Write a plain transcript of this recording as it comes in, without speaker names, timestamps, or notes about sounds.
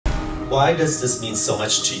Why does this mean so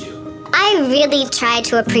much to you? I really try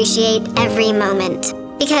to appreciate every moment,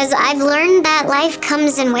 because I've learned that life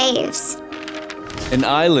comes in waves. An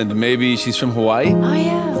island, maybe she's from Hawaii? Oh,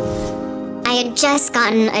 yeah. I had just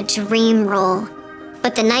gotten a dream role,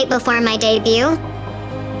 but the night before my debut,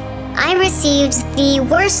 I received the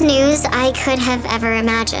worst news I could have ever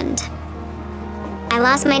imagined. I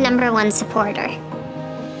lost my #1 supporter.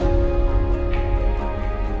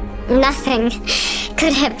 Nothing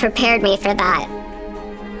could have prepared me for that.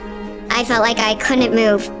 I felt like I couldn't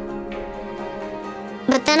move.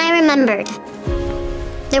 But then I remembered.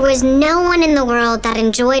 There was no one in the world that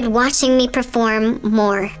enjoyed watching me perform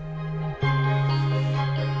more.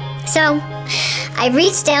 So, I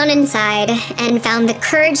reached down inside and found the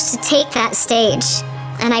courage to take that stage.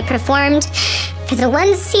 And I performed for the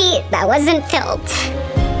one seat that wasn't filled.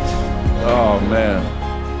 Oh, man.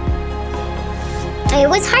 It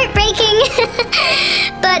was heartbreaking,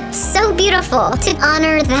 but so beautiful to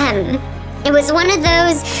honor them. It was one of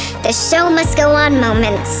those, the show must go on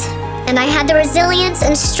moments. And I had the resilience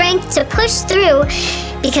and strength to push through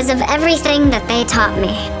because of everything that they taught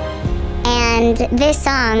me. And this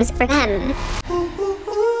song's for them.